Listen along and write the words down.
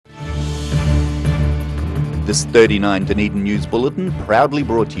This 39 Dunedin News Bulletin proudly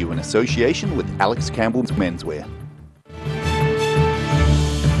brought to you in association with Alex Campbell's Menswear.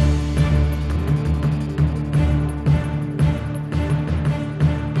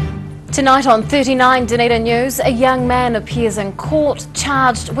 Tonight on 39 Dunedin News, a young man appears in court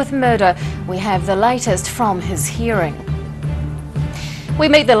charged with murder. We have the latest from his hearing. We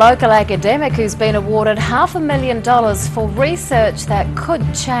meet the local academic who's been awarded $500,000 for research that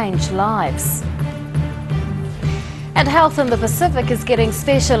could change lives. And health in the Pacific is getting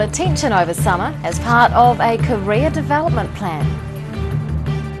special attention over summer as part of a career development plan.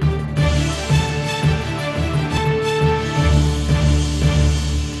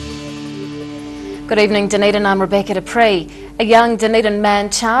 Good evening, Dunedin. I'm Rebecca Dupree. A young Dunedin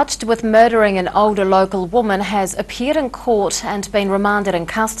man charged with murdering an older local woman has appeared in court and been remanded in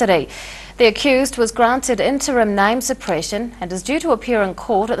custody. The accused was granted interim name suppression and is due to appear in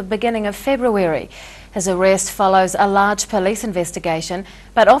court at the beginning of February. His arrest follows a large police investigation,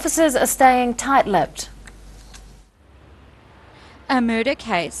 but officers are staying tight-lipped. A murder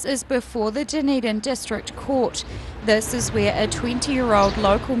case is before the Dunedin District Court. This is where a 20-year-old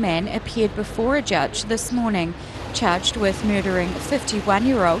local man appeared before a judge this morning, charged with murdering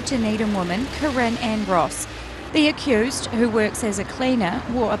 51-year-old Dunedin woman Corinne Ann Ross. The accused, who works as a cleaner,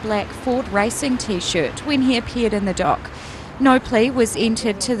 wore a black Ford racing t-shirt when he appeared in the dock. No plea was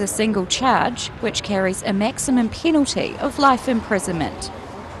entered to the single charge, which carries a maximum penalty of life imprisonment.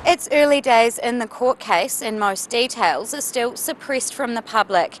 It's early days in the court case and most details are still suppressed from the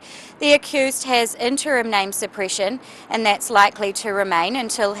public. The accused has interim name suppression and that's likely to remain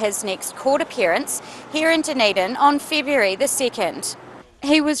until his next court appearance here in Dunedin on February the 2nd.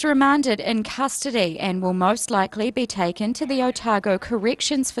 He was remanded in custody and will most likely be taken to the Otago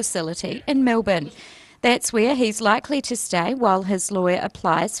Corrections Facility in Melbourne. That's where he's likely to stay while his lawyer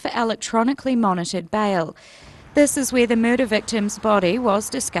applies for electronically monitored bail. This is where the murder victim's body was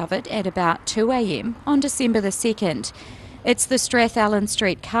discovered at about 2 a.m. on December the 2nd. It's the Strathallan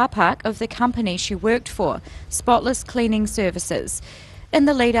Street car park of the company she worked for, Spotless Cleaning Services. In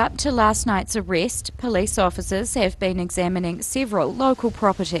the lead up to last night's arrest, police officers have been examining several local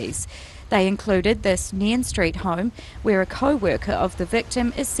properties. They included this Nairn Street home, where a co-worker of the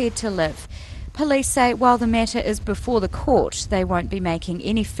victim is said to live. Police say while the matter is before the court, they won't be making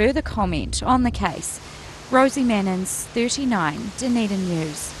any further comment on the case. Rosie Mannins, 39 Dunedin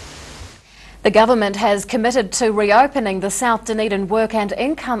News. The government has committed to reopening the South Dunedin Work and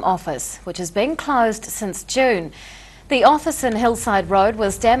Income Office, which has been closed since June. The office in Hillside Road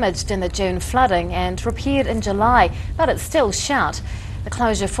was damaged in the June flooding and repaired in July, but it's still shut. The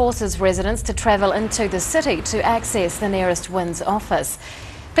closure forces residents to travel into the city to access the nearest WINS office.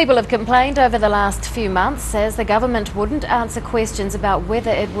 People have complained over the last few months as the government wouldn't answer questions about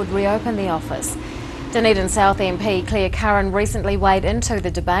whether it would reopen the office. Dunedin South MP Claire Curran recently weighed into the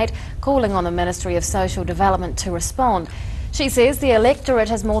debate, calling on the Ministry of Social Development to respond. She says the electorate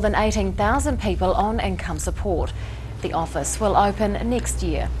has more than 18,000 people on income support. The office will open next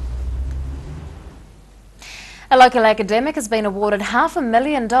year. A local academic has been awarded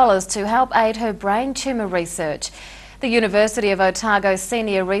 $500,000 to help aid her brain tumour research. The University of Otago's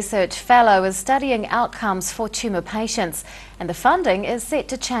Senior Research Fellow is studying outcomes for tumour patients, and the funding is set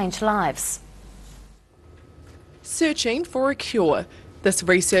to change lives. Searching for a cure, this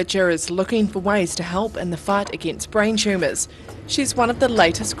researcher is looking for ways to help in the fight against brain tumours. She's one of the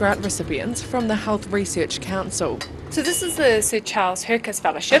latest grant recipients from the Health Research Council. So this is the Sir Charles Hercus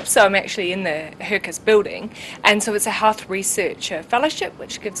Fellowship, so I'm actually in the Hercus building, and so it's a health research fellowship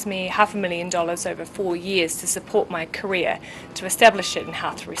which gives me $500,000 over 4 years to support my career to establish it in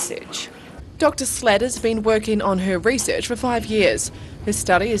health research. Dr. Slatter's been working on her research for 5 years. Her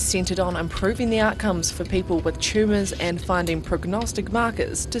study is centred on improving the outcomes for people with tumours and finding prognostic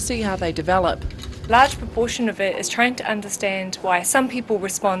markers to see how they develop. A large proportion of it is trying to understand why some people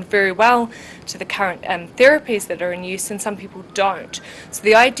respond very well to the current therapies that are in use and some people don't. So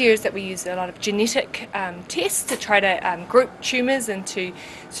the idea is that we use a lot of genetic tests to try to group tumours and to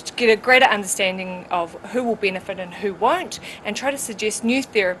get a greater understanding of who will benefit and who won't, and try to suggest new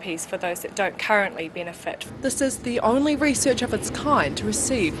therapies for those that don't currently benefit. This is the only research of its kind to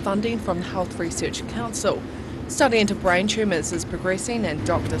receive funding from the Health Research Council. Study into brain tumours is progressing and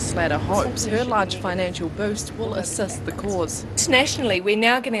Dr. Slatter hopes her large financial boost will assist the cause. Internationally, we're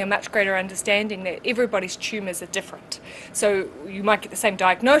now getting a much greater understanding that everybody's tumours are different. So you might get the same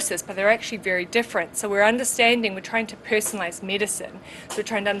diagnosis, but they're actually very different. So we're trying to personalise medicine. So we're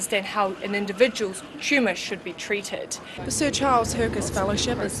trying to understand how an individual's tumour should be treated. The Sir Charles Hercus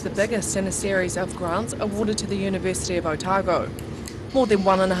Fellowship is the biggest in a series of grants awarded to the University of Otago. More than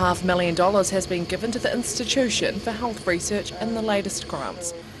 $1.5 million has been given to the institution for health research in the latest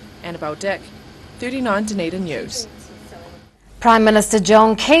grants. Annabelle Dick, 39 Dunedin News. Prime Minister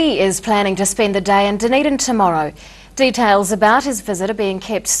John Key is planning to spend the day in Dunedin tomorrow. Details about his visit are being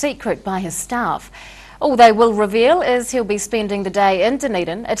kept secret by his staff. All they will reveal is he'll be spending the day in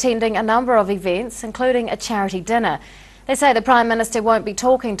Dunedin, attending a number of events, including a charity dinner. They say the Prime Minister won't be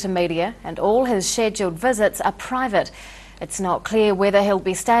talking to media and all his scheduled visits are private. It's not clear whether he'll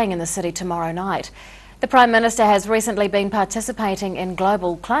be staying in the city tomorrow night. The Prime Minister has recently been participating in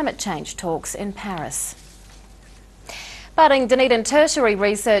global climate change talks in Paris. Budding Dunedin tertiary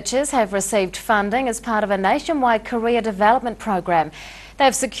researchers have received funding as part of a nationwide career development program.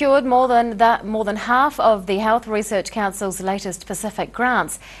 They've secured more than half of the Health Research Council's latest Pacific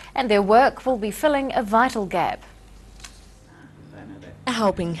grants, and their work will be filling a vital gap. A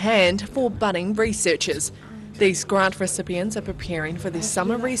helping hand for budding researchers. These grant recipients are preparing for their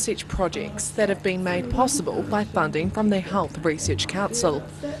summer research projects that have been made possible by funding from the Health Research Council.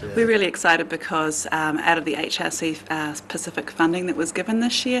 We're really excited because out of the HRC Pacific funding that was given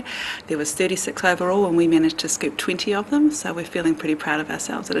this year, there was 36 overall and we managed to scoop 20 of them, so we're feeling pretty proud of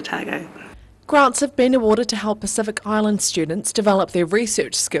ourselves at Otago. Grants have been awarded to help Pacific Island students develop their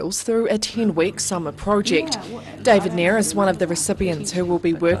research skills through a 10-week summer project. David Nair is one of the recipients who will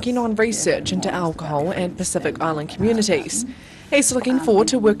be working on research into alcohol and Pacific Island communities. He's looking forward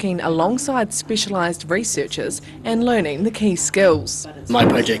to working alongside specialised researchers and learning the key skills. My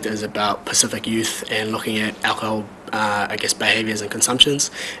project is about Pacific youth and looking at alcohol behaviours and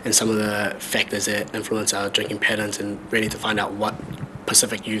consumptions and some of the factors that influence our drinking patterns, and really to find out what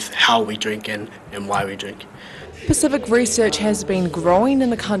Pacific youth, how we drink and why we drink. Pacific research has been growing in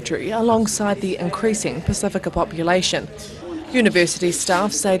the country alongside the increasing Pacifica population. University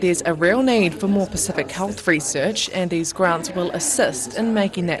staff say there's a real need for more Pacific health research, and these grants will assist in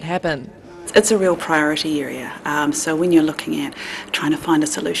making that happen. It's a real priority area, so when you're looking at trying to find a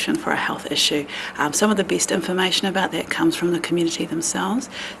solution for a health issue, some of the best information about that comes from the community themselves.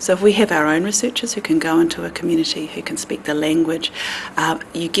 So if we have our own researchers who can go into a community, who can speak the language,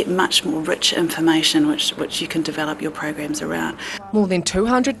 you get much more rich information which you can develop your programs around. More than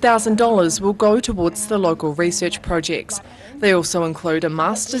 $200,000 will go towards the local research projects. They also include a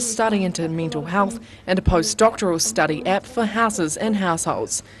master's study into mental health and a postdoctoral study app for houses and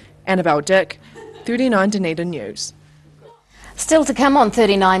households. Annabelle Dick, 39 Dunedin News. Still to come on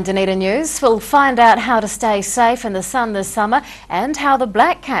 39 Dunedin News, we'll find out how to stay safe in the sun this summer and how the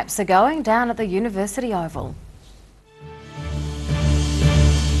Black Caps are going down at the University Oval.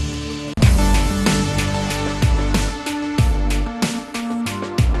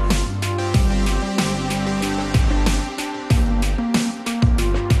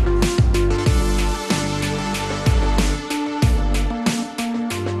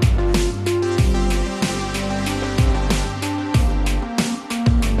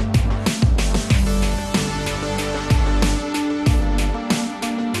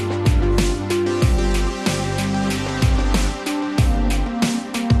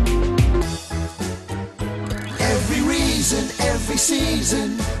 Every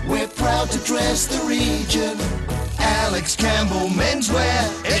season, we're proud to dress the region. Alex Campbell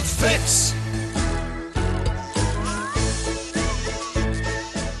menswear, it fits.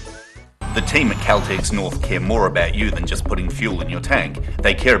 The team at Caltex North care more about you than just putting fuel in your tank.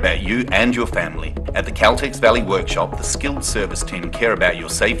 They care about you and your family. At the Caltex Valley Workshop, the skilled service team care about your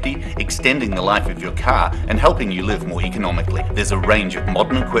safety, extending the life of your car and helping you live more economically. There's a range of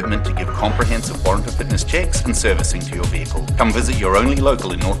modern equipment to give comprehensive warrant of fitness checks and servicing to your vehicle. Come visit your only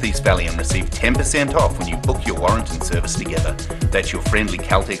local in North East Valley and receive 10% off when you book your warrant and service together. That's your friendly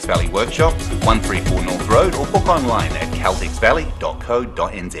Caltex Valley Workshop, 134 North Road, or book online at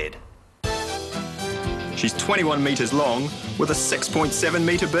caltexvalley.co.nz. She's 21 metres long with a 6.7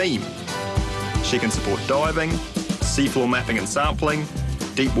 metre beam. She can support diving, seafloor mapping and sampling,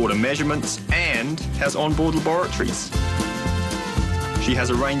 deep water measurements, and has onboard laboratories. She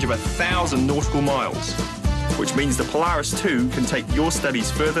has a range of 1,000 nautical miles, which means the Polaris 2 can take your studies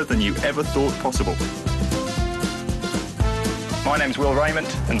further than you ever thought possible. My name's Will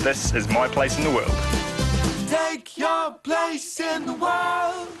Raymond, and this is My Place in the World. Take your place in the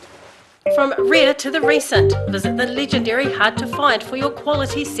world. From rare to the recent, visit the legendary Hard to Find for your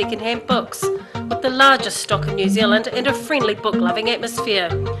quality second-hand books, with the largest stock in New Zealand and a friendly book-loving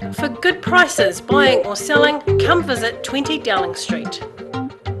atmosphere. For good prices, buying or selling, come visit 20 Dowling Street.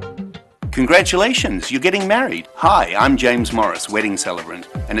 Congratulations, you're getting married. Hi, I'm James Morris, wedding celebrant,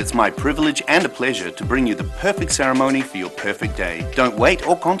 and it's my privilege and a pleasure to bring you the perfect ceremony for your perfect day. Don't wait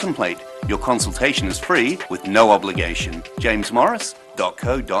or contemplate. Your consultation is free with no obligation. James Morris,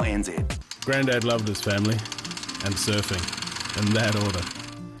 gillians.co.nz. Grandad loved his family and surfing, in that order.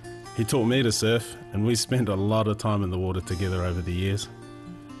 He taught me to surf, and we spent a lot of time in the water together over the years.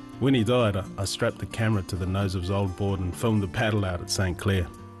 When he died, I strapped the camera to the nose of his old board and filmed the paddle out at St. Clair.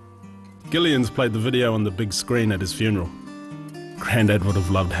 Gillians played the video on the big screen at his funeral. Grandad would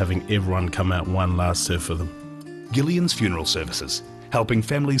have loved having everyone come out one last surf with him. Gillians Funeral Services, helping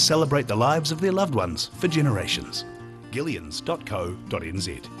families celebrate the lives of their loved ones for generations.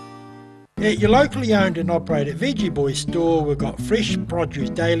 gillians.co.nz. At your locally owned and operated Veggie Boys store, we've got fresh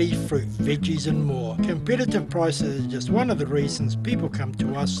produce daily, fruit, veggies and more. Competitive prices is just one of the reasons people come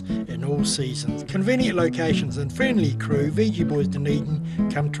to us in all seasons. Convenient locations and friendly crew, Veggie Boys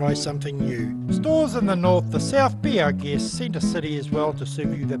Dunedin, come try something new. Stores in the north, the south, be our guest, Centre City as well to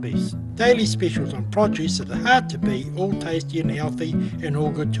serve you the best. Daily specials on produce that are hard to beat, all tasty and healthy and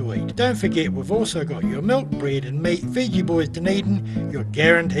all good to eat. Don't forget we've also got your milk, bread and meat. Veggie Boys Dunedin, your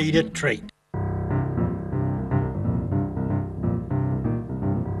guaranteed a treat.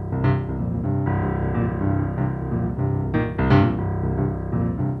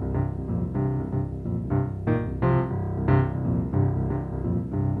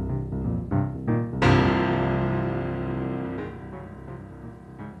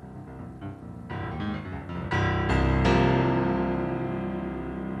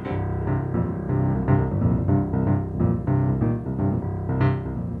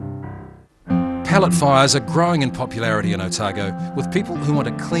 Pellet fires are growing in popularity in Otago, with people who want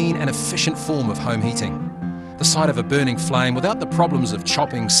a clean and efficient form of home heating. The sight of a burning flame without the problems of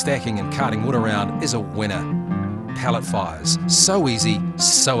chopping, stacking and carting wood around is a winner. Pellet fires, so easy,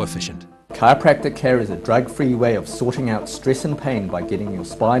 so efficient. Chiropractic care is a drug-free way of sorting out stress and pain by getting your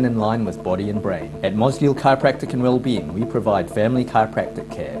spine in line with body and brain. At Mosgiel Chiropractic and Wellbeing, we provide family chiropractic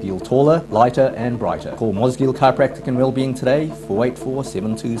care. Feel taller, lighter and brighter. Call Mosgiel Chiropractic and Wellbeing today, 484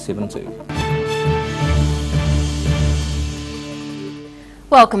 7272.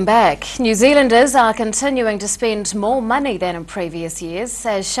 Welcome back. New Zealanders are continuing to spend more money than in previous years,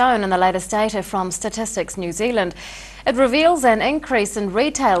 as shown in the latest data from Statistics New Zealand. It reveals an increase in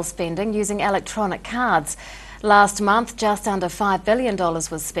retail spending using electronic cards. Last month, just under $5 billion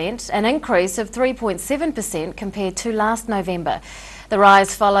was spent, an increase of 3.7% compared to last November. The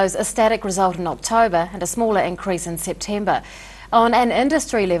rise follows a static result in October and a smaller increase in September. On an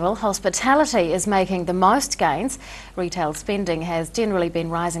industry level, hospitality is making the most gains. Retail spending has generally been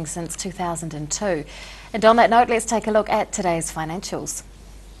rising since 2002. And on that note, let's take a look at today's financials.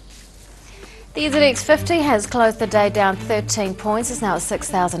 The NZX 50 has closed the day down 13 points, it's now at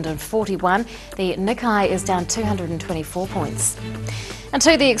 6,041. The Nikkei is down 224 points. And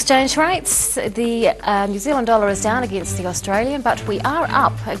to the exchange rates, the New Zealand dollar is down against the Australian, but we are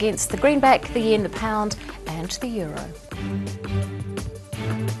up against the greenback, the yen, the pound and the euro.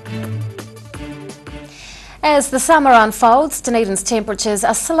 As the summer unfolds, Dunedin's temperatures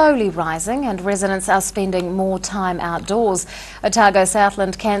are slowly rising and residents are spending more time outdoors. Otago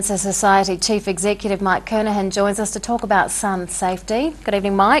Southland Cancer Society Chief Executive Mike Kernahan joins us to talk about sun safety. Good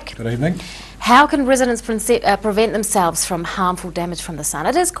evening, Mike. Good evening. How can residents prevent themselves from harmful damage from the sun?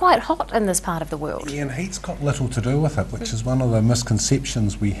 It is quite hot in this part of the world. Yeah, and heat's got little to do with it, which is one of the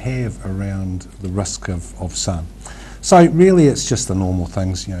misconceptions we have around the risk of sun. So really it's just the normal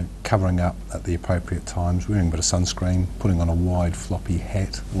things, you know, covering up at the appropriate times, wearing a bit of sunscreen, putting on a wide floppy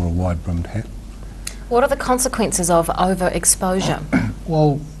hat or a wide brimmed hat. What are the consequences of overexposure?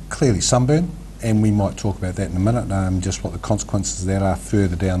 Well, clearly sunburn, and we might talk about that in a minute, just what the consequences of that are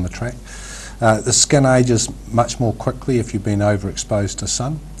further down the track. The skin ages much more quickly if you've been overexposed to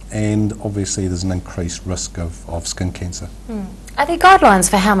sun, and obviously there's an increased risk of skin cancer. Are there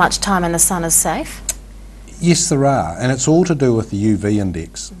guidelines for how much time in the sun is safe? Yes, there are, and it's all to do with the UV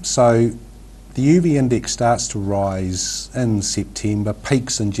index. So the UV index starts to rise in September,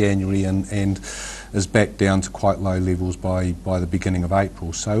 peaks in January and is back down to quite low levels by the beginning of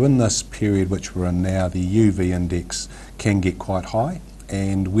April. So in this period which we're in now, the UV index can get quite high,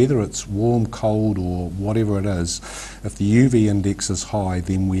 and whether it's warm, cold or whatever it is, if the UV index is high,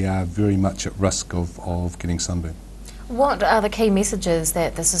 then we are very much at risk of getting sunburn. What are the key messages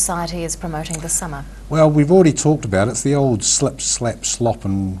that the Society is promoting this summer? Well, we've already talked about it. It's the old slip, slap, slop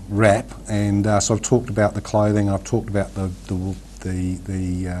and wrap, and so I've talked about the clothing, I've talked about the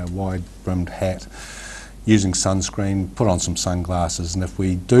wide-brimmed hat, using sunscreen, put on some sunglasses, and if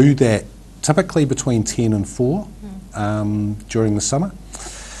we do that typically between 10 and 4 during the summer,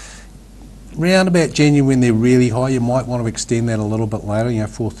 round about January when they're really high, you might want to extend that a little bit later,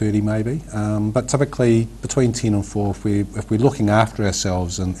 4:30 maybe, but typically between 10 and 4, if we're looking after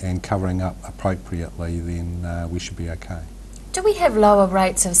ourselves and covering up appropriately, then we should be okay. Do we have lower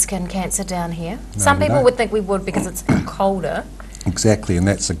rates of skin cancer down here? No, Some we people don't. would think we would because it's colder. Exactly, and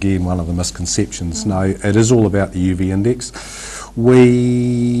that's again one of the misconceptions. No, it is all about the UV index.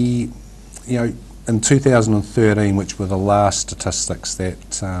 We, in 2013, which were the last statistics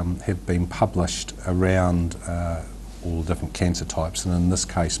that have been published around all the different cancer types, and in this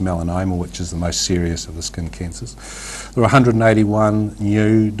case melanoma, which is the most serious of the skin cancers. There were 181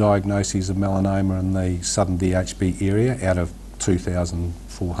 new diagnoses of melanoma in the southern DHB area out of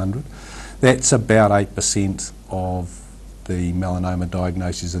 2,400. That's about 8% of the melanoma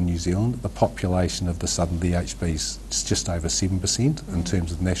diagnoses in New Zealand. The population of the southern DHB is just over 7% in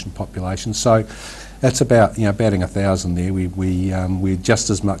terms of the national population. So that's about, batting 1,000 there. We're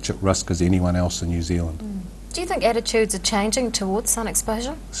just as much at risk as anyone else in New Zealand. Do you think attitudes are changing towards sun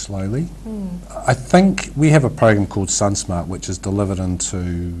exposure? Slowly. I think we have a program called SunSmart, which is delivered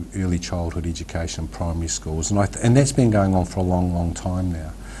into early childhood education, primary schools, and that's been going on for a long, long time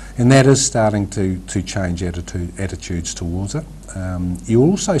now. And that is starting to change attitudes towards it. You're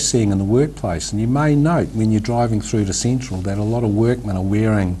also seeing in the workplace, and you may note when you're driving through to Central that a lot of workmen are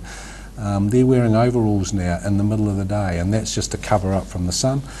wearing overalls now in the middle of the day, and that's just to cover up from the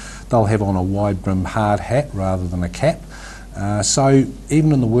sun. They'll have on a wide-brimmed hard hat rather than a cap. So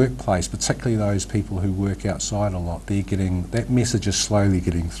even in the workplace, particularly those people who work outside a lot, that message is slowly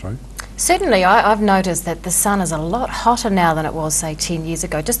getting through. Certainly, I've noticed that the sun is a lot hotter now than it was, say, 10 years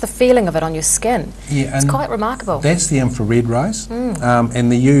ago. Just the feeling of it on your skin. Yeah, it's quite remarkable. That's the infrared rays. And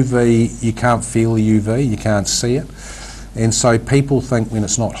the UV, you can't feel the UV, you can't see it. And so people think when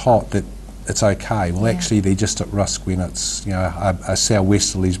it's not hot that it's okay. Well, actually, they're just at risk when it's, a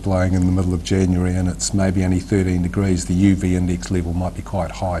southwesterly's blowing in the middle of January and it's maybe only 13 degrees. The UV index level might be quite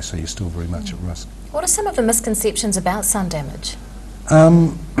high, so you're still very much at risk. What are some of the misconceptions about sun damage?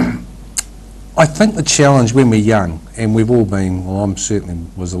 I think the challenge when we're young, and we've all been, well, I'm certainly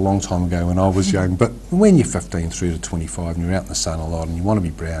was a long time ago when I was young, but when you're 15 through to 25 and you're out in the sun a lot and you want to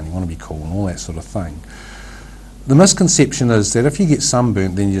be brown, you want to be cool and all that sort of thing, the misconception is that if you get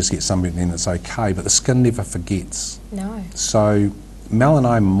sunburnt, then you just get sunburnt and it's okay, but the skin never forgets. No. So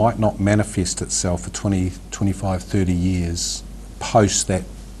melanoma might not manifest itself for 20, 25, 30 years post that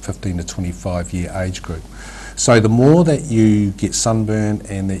 15 to 25 year age group. So the more that you get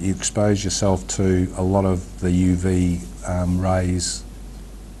sunburnt and that you expose yourself to a lot of the UV rays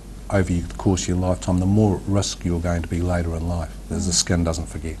over the course of your lifetime, the more at risk you're going to be later in life, as the skin doesn't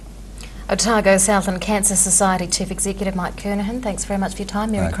forget. Otago Southland Cancer Society Chief Executive Mike Kernahan, thanks very much for your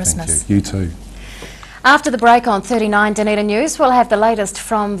time. Merry Christmas. Thank you. You too. After the break on 39 Dunedin News, we'll have the latest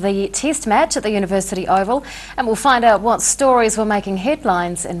from the Test match at the University Oval, and we'll find out what stories were making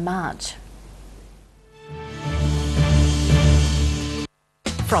headlines in March.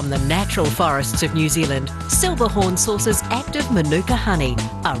 From the natural forests of New Zealand, Silverhorn sources active Manuka honey,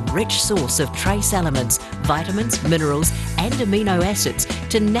 a rich source of trace elements, vitamins, minerals and amino acids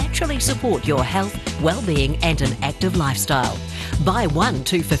to naturally support your health, well-being and an active lifestyle. Buy one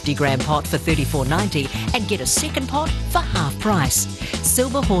 250-gram pot for $34.90 and get a second pot for half price.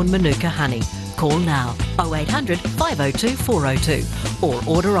 Silverhorn Manuka honey. Call now 0800 502 402 or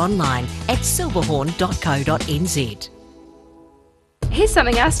order online at silverhorn.co.nz. Here's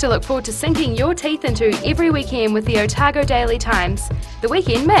something else to look forward to sinking your teeth into every weekend with the Otago Daily Times, the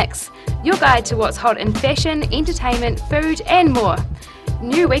Weekend Mix, your guide to what's hot in fashion, entertainment, food and more.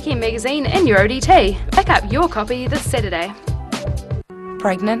 New weekend magazine in your ODT. Pick up your copy this Saturday.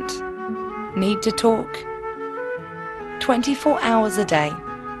 Pregnant? Need to talk? 24 hours a day,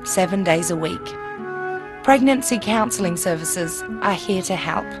 7 days a week. Pregnancy counselling services are here to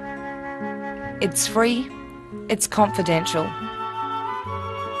help. It's free, it's confidential.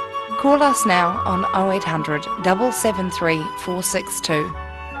 Call us now on 0800 773 462.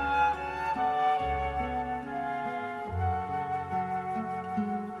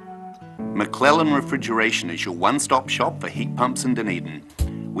 McClellan Refrigeration is your one-stop shop for heat pumps in Dunedin.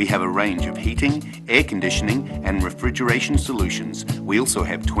 We have a range of heating, air conditioning and refrigeration solutions. We also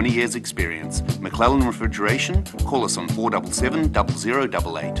have 20 years experience. McClellan Refrigeration, call us on 477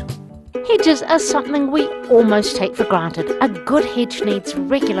 0088. Hedges are something we almost take for granted. A good hedge needs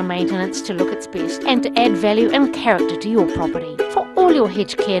regular maintenance to look its best and to add value and character to your property. For all your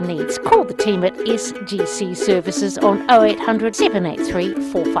hedge care needs, call the team at SGC Services on 0800 783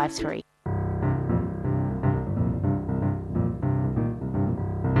 453.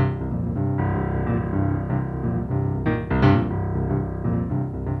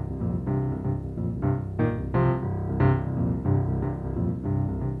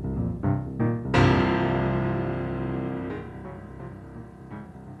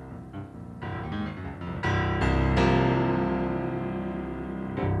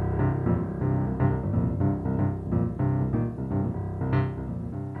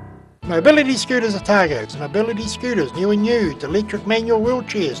 Mobility Scooters Otago. Mobility scooters, new and used, electric manual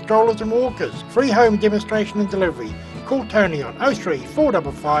wheelchairs, strollers and walkers. Free home demonstration and delivery. Call Tony on 03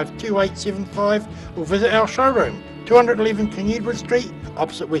 455 2875 or visit our showroom, 211 Canudwood Street,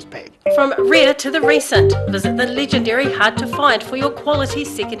 opposite Westpac. From rare to the recent, visit the legendary Hard to Find for your quality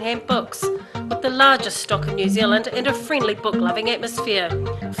second-hand books. With the largest stock in New Zealand and a friendly book-loving atmosphere.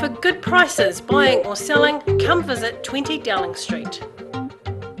 For good prices, buying or selling, come visit 20 Dowling Street.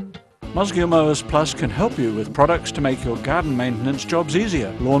 Mosgiel Mowers Plus can help you with products to make your garden maintenance jobs easier.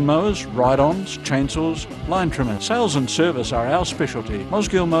 Lawn mowers, ride-ons, chainsaws, line trimmers. Sales and service are our specialty.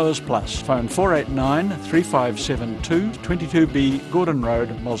 Mosgiel Mowers Plus. Phone 489 3572 22B Gordon Road,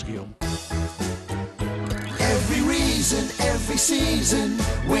 Mosgiel. Every reason, every season,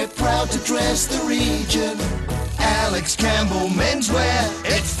 we're proud to dress the region. Alex Campbell Menswear,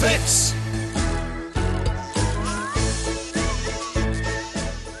 it fits.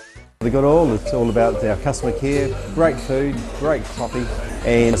 The Good All, it's all about our customer care, great food, great coffee,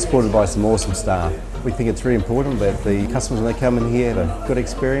 and supported by some awesome staff. We think it's very important that the customers, when they come in here, have a good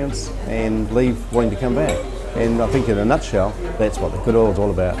experience and leave wanting to come back. And I think in a nutshell, that's what the Good All is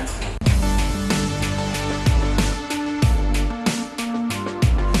all about.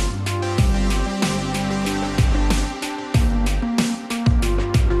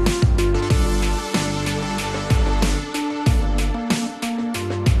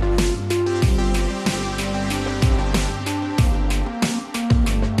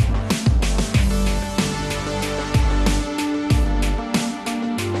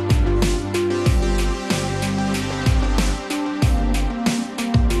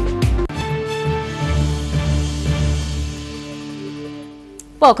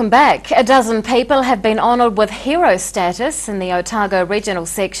 Welcome back. A dozen people have been honoured with hero status in the Otago regional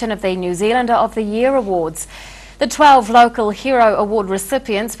section of the New Zealander of the Year Awards. The 12 local Hero Award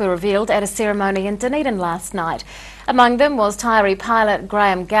recipients were revealed at a ceremony in Dunedin last night. Among them was Taieri pilot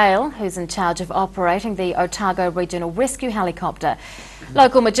Graham Gale, who's in charge of operating the Otago Regional Rescue Helicopter.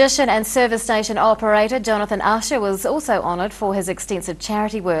 Local magician and service station operator Jonathan Usher was also honoured for his extensive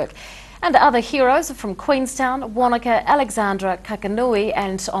charity work. And other heroes from Queenstown, Wanaka, Alexandra, Kakanui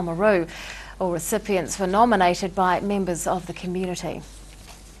and Oamaru. All recipients were nominated by members of the community.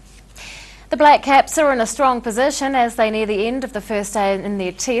 The Black Caps are in a strong position as they near the end of the first day in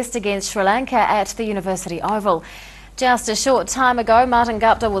their test against Sri Lanka at the University Oval. Just a short time ago, Martin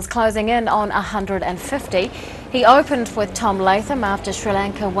Gupta was closing in on 150. He opened with Tom Latham after Sri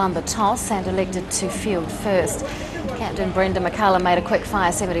Lanka won the toss and elected to field first. Captain Brenda McCullum made a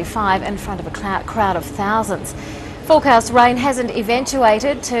quick-fire 75 in front of a crowd of thousands. Forecast rain hasn't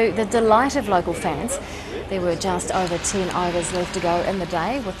eventuated to the delight of local fans. There were just over 10 overs left to go in the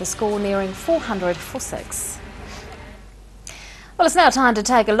day, with the score nearing 400 for 6. Well, it's now time to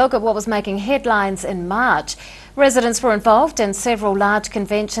take a look at what was making headlines in March. Residents were involved in several large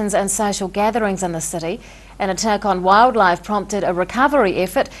conventions and social gatherings in the city. An attack on wildlife prompted a recovery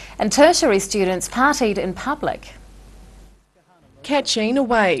effort, and tertiary students partied in public. Catching a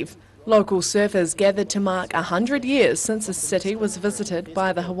wave. Local surfers gathered to mark 100 years since the city was visited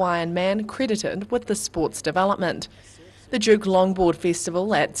by the Hawaiian man credited with the sport's development. The Duke Longboard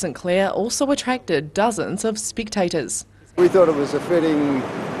Festival at St Clair also attracted dozens of spectators. We thought it was a fitting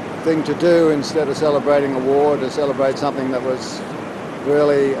thing to do instead of celebrating a war, to celebrate something that was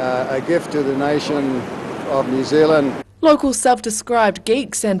really a gift to the nation of New Zealand. Local self-described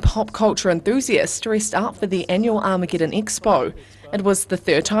geeks and pop culture enthusiasts dressed up for the annual Armageddon Expo. It was the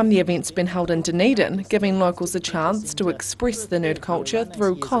third time the event's been held in Dunedin, giving locals a chance to express the nerd culture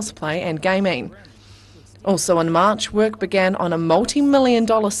through cosplay and gaming. Also in March, work began on a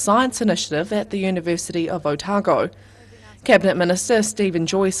multi-million-dollar science initiative at the University of Otago. Cabinet Minister Stephen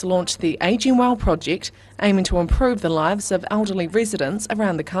Joyce launched the Ageing Well project, aiming to improve the lives of elderly residents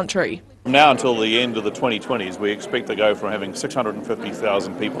around the country. From now until the end of the 2020s, we expect to go from having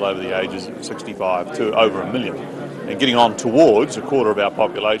 650,000 people over the ages of 65 to over 1 million, and getting on towards a quarter of our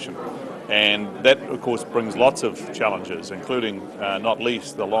population. And that, of course, brings lots of challenges, including, not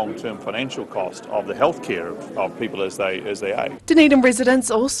least, the long-term financial cost of the health care of people as they age. Dunedin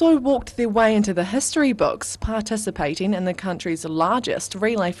residents also walked their way into the history books, participating in the country's largest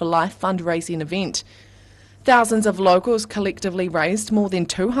Relay for Life fundraising event. Thousands of locals collectively raised more than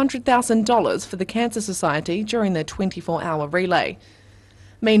 $200,000 for the Cancer Society during the 24-hour relay.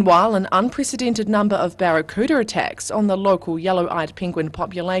 Meanwhile, an unprecedented number of barracuda attacks on the local yellow-eyed penguin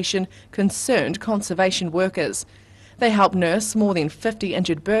population concerned conservation workers. They helped nurse more than 50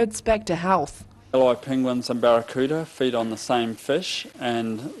 injured birds back to health. Yellow penguins and barracuda feed on the same fish,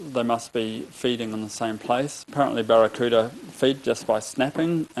 and they must be feeding in the same place. Apparently barracuda feed just by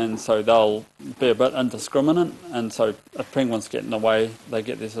snapping, and so they'll be a bit indiscriminate, and so if penguins get in the way, they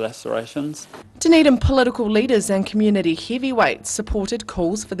get these lacerations. Dunedin political leaders and community heavyweights supported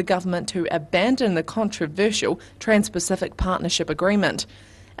calls for the government to abandon the controversial Trans-Pacific Partnership Agreement.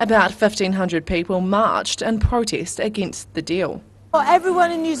 About 1,500 people marched in protest against the deal. Well,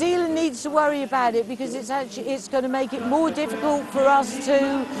 everyone in New Zealand needs to worry about it because it's going to make it more difficult for us to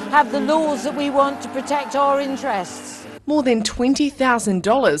have the laws that we want to protect our interests. More than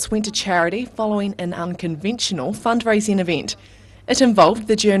 $20,000 went to charity following an unconventional fundraising event. It involved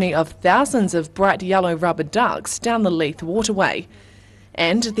the journey of thousands of bright yellow rubber ducks down the Leith waterway.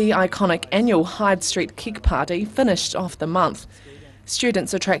 And the iconic annual Hyde Street Cake Party finished off the month.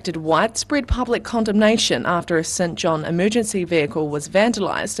 Students attracted widespread public condemnation after a St John emergency vehicle was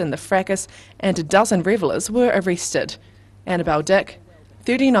vandalised in the fracas and a dozen revellers were arrested. Annabelle Dick,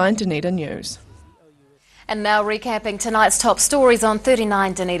 39 Dunedin News. And now recapping tonight's top stories on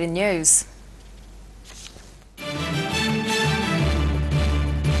 39 Dunedin News.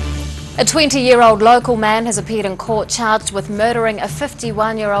 A 20-year-old local man has appeared in court charged with murdering a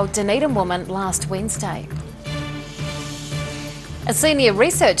 51-year-old Dunedin woman last Wednesday. A senior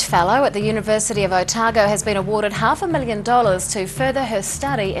research fellow at the University of Otago has been awarded $500,000 to further her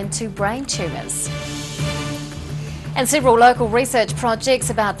study into brain tumours. And several local research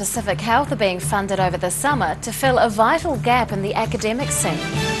projects about Pacific health are being funded over the summer to fill a vital gap in the academic scene.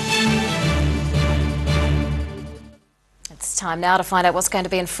 It's time now to find out what's going to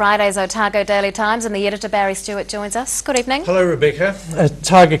be in Friday's Otago Daily Times, and the editor Barry Stewart joins us. Good evening. Hello Rebecca.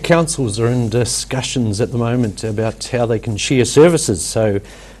 Otago councils are in discussions at the moment about how they can share services, so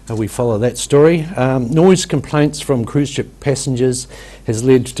we follow that story. Noise complaints from cruise ship passengers has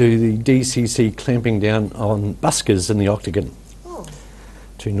led to the DCC clamping down on buskers in the Octagon. Oh.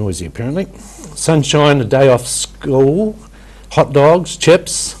 Too noisy apparently. Sunshine, a day off school, hot dogs,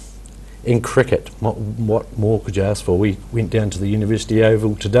 chips, and cricket. What more could you ask for? We went down to the University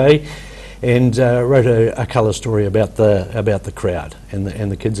Oval today and wrote a colour story about the crowd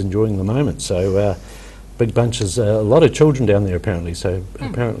and the kids enjoying the moment. So big bunches, a lot of children down there apparently. So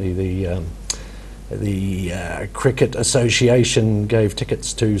apparently the Cricket Association gave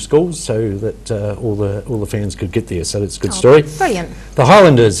tickets to schools so that all the fans could get there. So that's a good story. Brilliant. The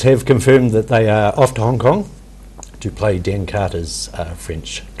Highlanders have confirmed that they are off to Hong Kong to play Dan Carter's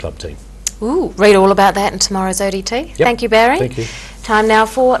French club team. Ooh, read all about that in tomorrow's ODT. Yep. Thank you, Barry. Thank you. Time now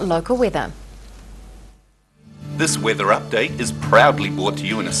for local weather. This weather update is proudly brought to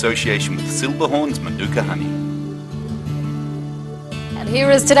you in association with Silverhorn's Manuka Honey. And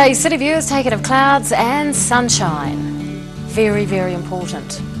here is today's city view is taken of clouds and sunshine. Very, very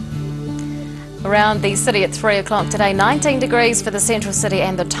important. Around the city at 3 o'clock today, 19 degrees for the central city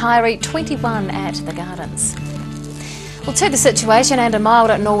and the Tyree, 21 at the Gardens. Well, to the situation, and a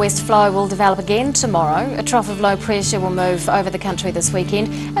mild nor'west flow will develop again tomorrow. A trough of low pressure will move over the country this weekend.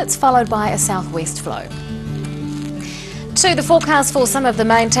 It's followed by a southwest flow. To the forecast for some of the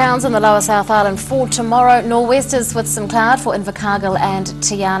main towns in the lower South Island for tomorrow. Nor'westers with some cloud for Invercargill and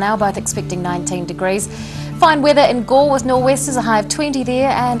Te Anau, both expecting 19 degrees. Fine weather in Gore with nor'westers, a high of 20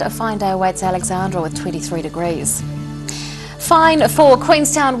 there, and a fine day awaits Alexandra with 23 degrees. Fine for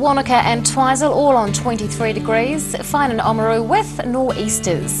Queenstown, Wanaka and Twizel, all on 23 degrees. Fine in Oamaru with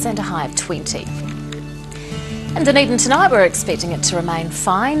nor'easters and a high of 20. In Dunedin tonight we're expecting it to remain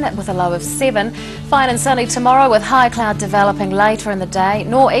fine with a low of 7. Fine and sunny tomorrow with high cloud developing later in the day.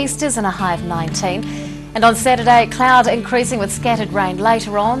 Nor'easters and a high of 19. And on Saturday, cloud increasing with scattered rain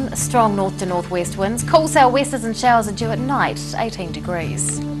later on. Strong north to northwest winds. Cool sou'westers and showers are due at night, 18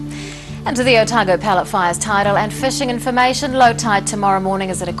 degrees. And to the Otago Pallet Fires tidal and fishing information. Low tide tomorrow morning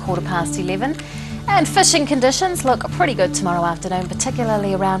is at 11:15. And fishing conditions look pretty good tomorrow afternoon,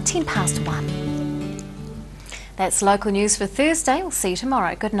 particularly around 1:10. That's local news for Thursday. We'll see you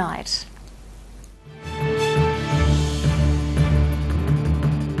tomorrow. Good night.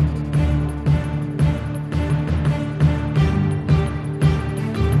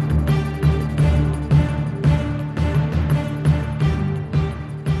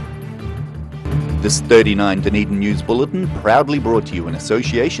 This 39 Dunedin News Bulletin proudly brought to you in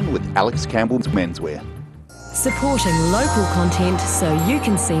association with Alex Campbell's Menswear. Supporting local content so you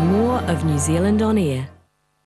can see more of New Zealand on air.